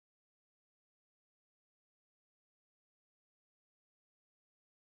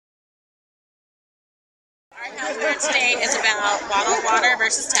For today is about bottled water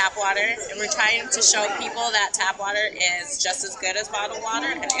versus tap water, and we're trying to show people that tap water is just as good as bottled water,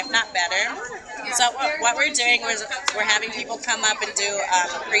 and if not better. So what we're doing is we're having people come up and do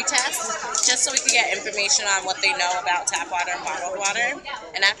a pre-test, just so we can get information on what they know about tap water and bottled water.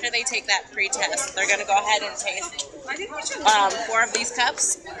 And after they take that pre-test, they're going to go ahead and taste 4 of these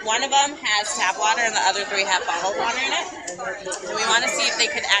cups. One of them has tap water, and the other 3 have bottled water in it. And we want to see if they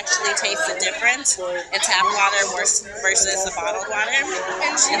could actually taste the difference in tap water versus the bottled water.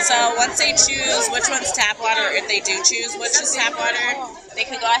 And so once they choose which one's tap water, or if they do choose which is tap water, they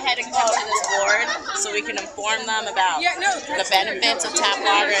can go ahead and come to this board so we can inform them about the benefits of tap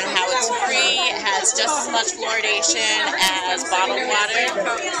water and how it's free. It has just as much fluoridation as bottled water.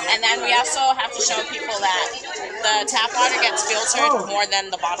 And then we also have to show people that the tap water gets filtered more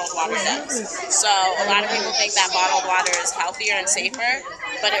than the bottled water does. So a lot of people think that bottled water is healthier and safer,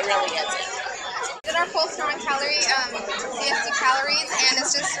 but it really isn't. Did our poster on calorie, CSU calories, and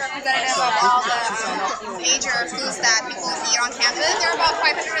it's just representative of all the major foods that people eat on campus. There are about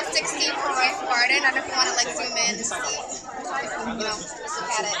 560 for Life Garden. I don't know if you want to like zoom in to see, just look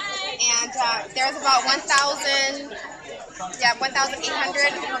at it. And there's about 1,800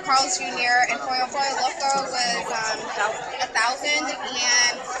 for Carl's Jr. and Pollo Loco was 1,000,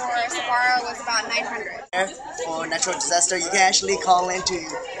 and for Safara was about 900. For natural disaster, you can actually call into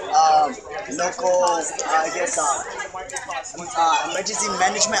local, emergency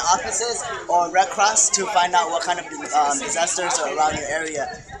management offices or Red Cross to find out what kind of disasters are around your area.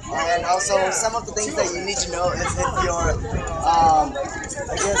 And also, some of the things that you need to know is if your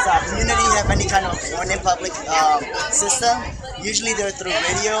community have any kind of warning public system. Usually they're through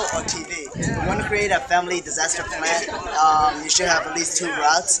radio or TV. If you want to create a family disaster plan, you should have at least 2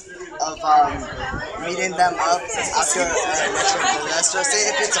 routes of meeting them up after a natural disaster. Say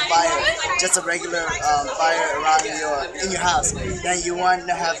if it's a fire, just a regular fire around in your house, then you want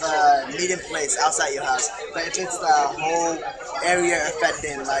to have a meeting place outside your house. But if it's the whole area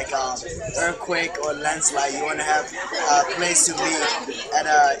affected, like earthquake or landslide, you want to have a place to meet at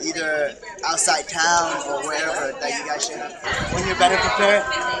either outside town or wherever that you guys should have. When you're better prepared,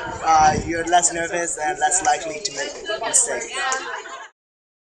 you're less nervous and less likely to make mistakes.